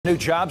New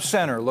job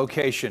center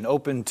location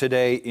opened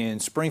today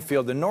in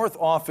Springfield. The North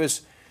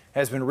office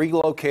has been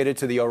relocated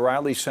to the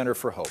O'Reilly Center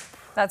for Hope.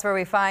 That's where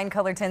we find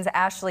Color 10's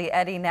Ashley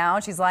Eddy now.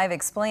 She's live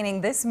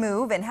explaining this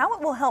move and how it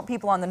will help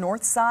people on the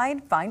north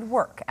side find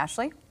work.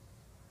 Ashley?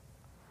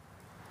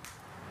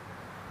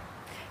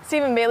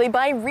 Stephen Bailey,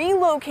 by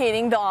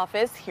relocating the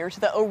office here to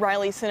the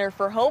O'Reilly Center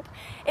for Hope,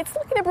 it's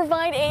looking to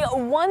provide a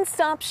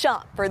one-stop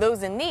shop for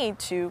those in need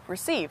to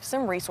receive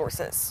some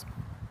resources.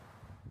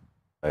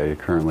 I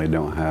currently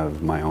don't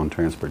have my own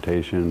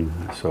transportation,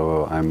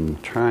 so I'm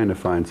trying to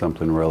find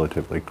something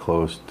relatively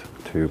close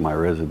to my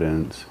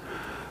residence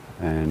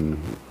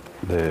and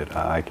that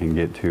I can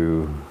get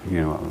to,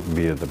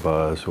 via the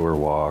bus or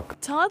walk.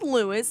 Todd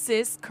Lewis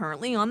is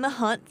currently on the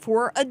hunt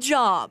for a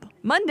job.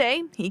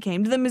 Monday, he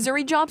came to the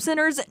Missouri Job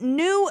Center's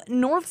new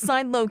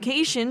Northside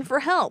location for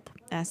help,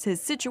 as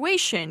his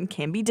situation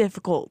can be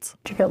difficult.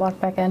 Did you get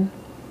locked back in?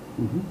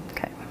 Mm-hmm.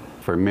 Okay.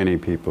 For many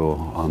people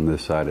on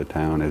this side of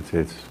town, it's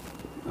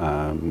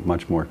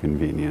much more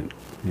convenient.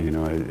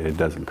 It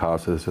doesn't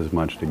cost us as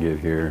much to get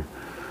here.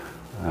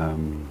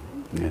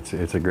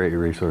 It's a great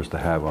resource to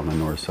have on the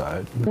north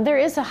side. There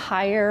is a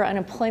higher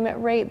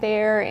unemployment rate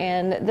there,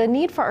 and the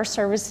need for our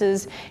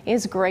services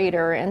is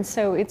greater, and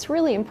so it's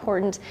really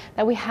important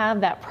that we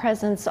have that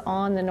presence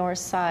on the north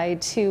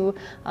side to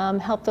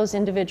help those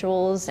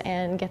individuals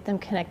and get them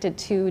connected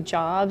to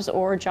jobs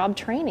or job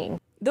training.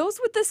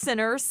 Those with the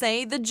center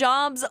say the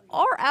jobs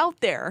are out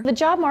there. The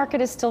job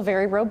market is still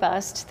very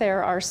robust.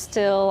 There are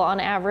still,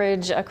 on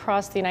average,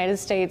 across the United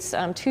States,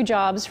 2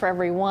 jobs for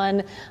every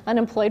 1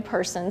 unemployed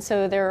person.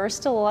 So there are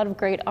still a lot of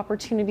great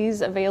opportunities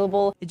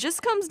available. It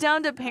just comes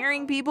down to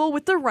pairing people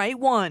with the right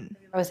one.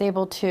 I was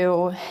able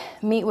to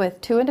meet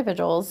with 2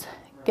 individuals,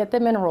 get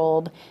them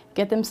enrolled,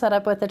 get them set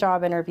up with a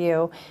job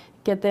interview,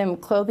 get them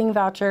clothing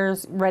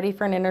vouchers ready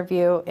for an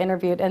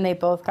interviewed, and they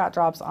both got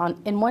jobs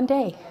in one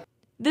day.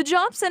 The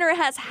Job Center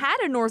has had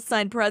a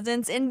Northside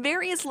presence in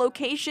various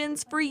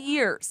locations for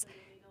years,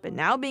 but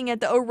now being at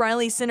the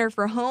O'Reilly Center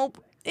for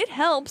Hope, it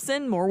helps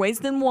in more ways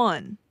than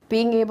one.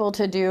 Being able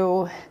to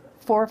do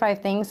 4 or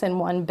 5 things in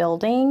one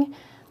building,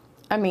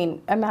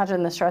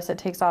 imagine the stress it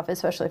takes off,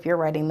 especially if you're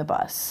riding the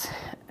bus.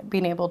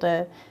 Being able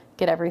to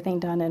get everything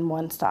done in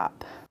one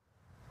stop.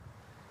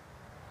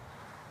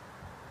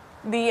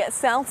 The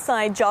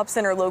Southside Job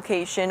Center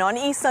location on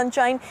East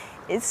Sunshine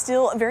is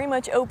still very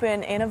much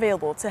open and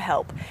available to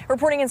help.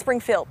 Reporting in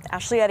Springfield,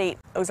 Ashley Eddy,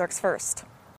 Ozarks First.